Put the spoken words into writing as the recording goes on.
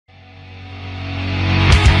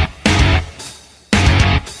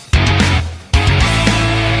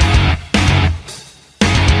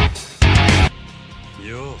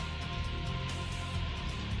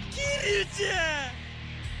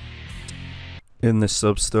In this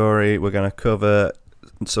sub-story, we're going to cover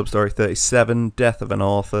Substory 37, Death of an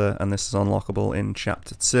Author, and this is unlockable in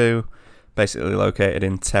Chapter 2. Basically located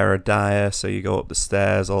in Terra Dire, so you go up the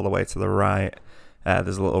stairs all the way to the right.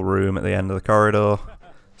 There's a little room at the end of the corridor,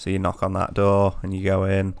 so you knock on that door and you go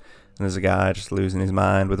in, and there's a guy just losing his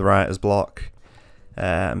mind with writer's block.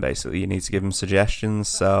 And basically you need to give him suggestions,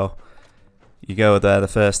 so you go there the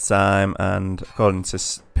first time, and according to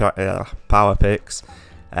power picks,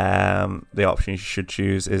 the option you should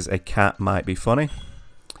choose is a cat might be funny,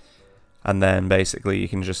 and then basically you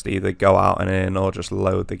can just either go out and in or just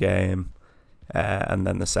load the game, and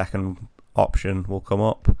then the second option will come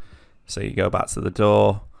up. So you go back to the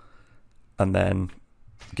door and then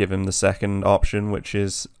give him the second option, which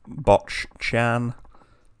is Botch Chan,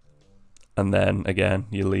 and then again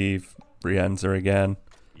you leave, re-enter again,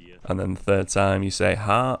 and then the third time you say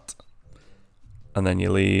heart, and then you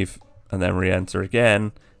leave and then re-enter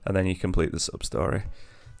again, and then you complete the sub-story.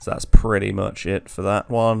 So that's pretty much it for that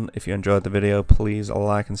one. If you enjoyed the video, please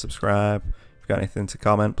like and subscribe. If you've got anything to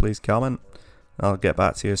comment, please comment. I'll get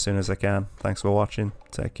back to you as soon as I can. Thanks for watching.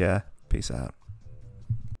 Take care. Peace out.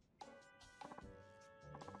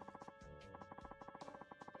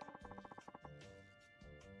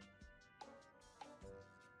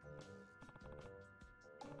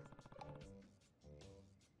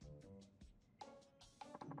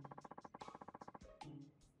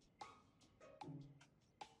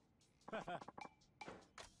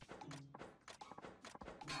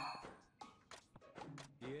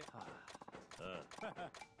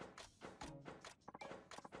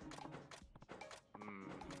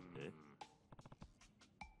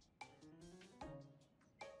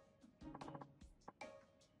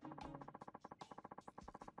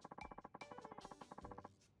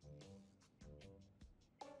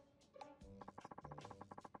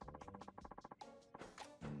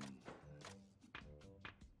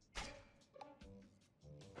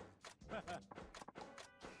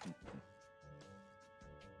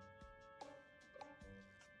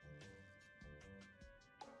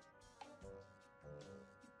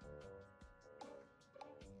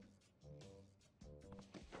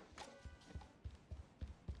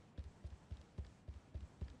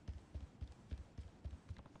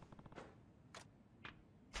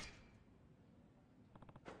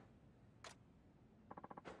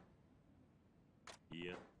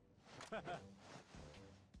 Yeah.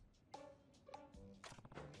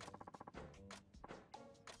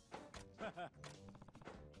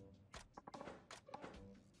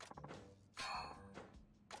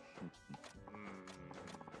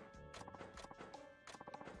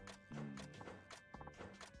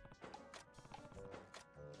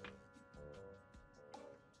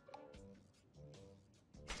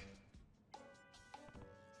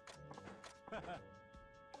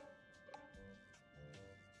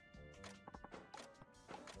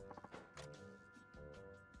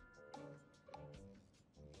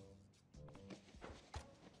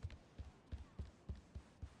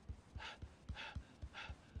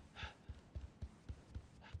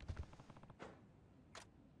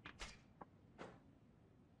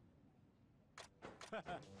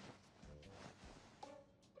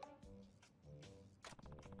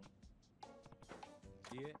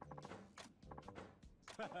 Yeah.